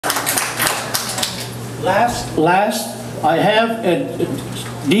Last, I have a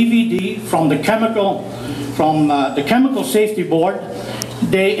DVD from the chemical safety board.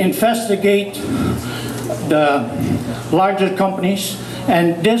 They investigate the larger companies,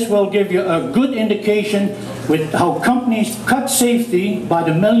 and this will give you a good indication with how companies cut safety by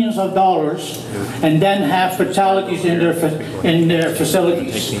the millions of dollars and then have fatalities in their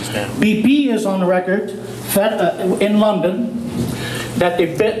facilities. BP is on record in London that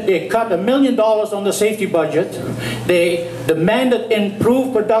they cut $1 million on the safety budget. They demanded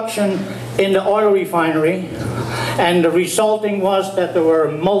improved production in the oil refinery, and the resulting was that there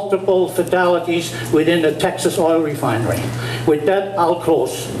were multiple fatalities within the Texas oil refinery. With that, I'll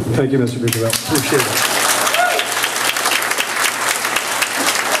close. Thank you, Mr. Bridgewell. Appreciate it.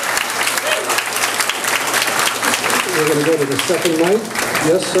 We're going to go to the second mic.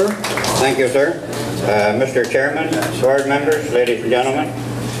 Yes, sir. Thank you, sir. Mr. Chairman, board members, ladies and gentlemen,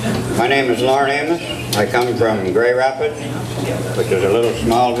 my name is Lauren Amos. I come from Gray Rapids, which is a little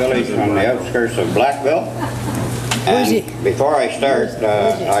small village on the outskirts of Blackville. And before I start,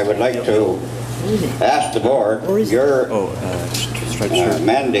 I would like to ask the board, your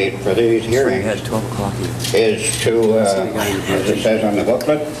mandate for these hearings is to, as it says on the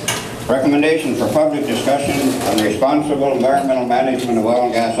booklet, recommendation for public discussion on responsible environmental management of oil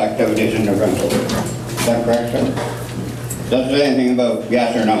and gas activities in New Brunswick. Is that correct, sir? Doesn't say anything about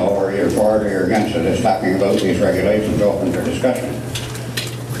yes or no, or you're for it or you're against it. It's talking about these regulations open for discussion.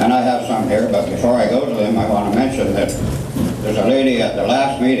 And I have some here, but before I go to them, I want to mention that there's a lady at the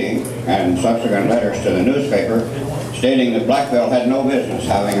last meeting and subsequent letters to the newspaper stating that Blackville had no business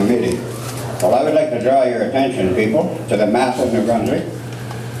having a meeting. Well, I would like to draw your attention, people, to the map of New Brunswick.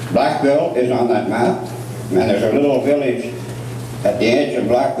 Blackville is on that map, and there's a little village at the edge of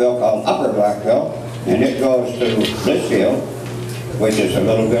Blackville called Upper Blackville, and it goes to Blissfield, which is a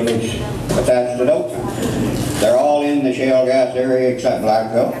little village attached to Oakton. They're all in the shale gas area except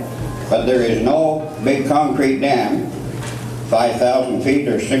Blackville, but there is no big concrete dam 5,000 feet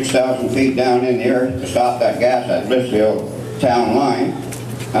or 6,000 feet down in the earth to stop that gas at Blissfield town line.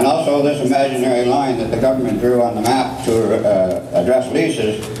 And also this imaginary line that the government drew on the map to address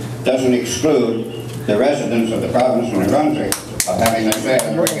leases doesn't exclude the residents of the province of New Brunswick of having their say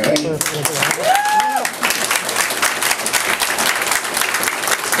in regulation.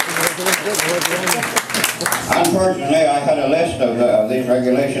 Unfortunately, I had a list of these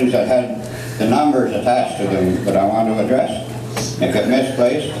regulations that had the numbers attached to them that I want to address. They got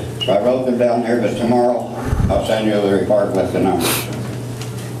misplaced, so I wrote them down here, but tomorrow I'll send you the report with the numbers.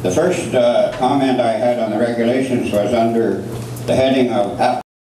 The first comment I had on the regulations was under the heading of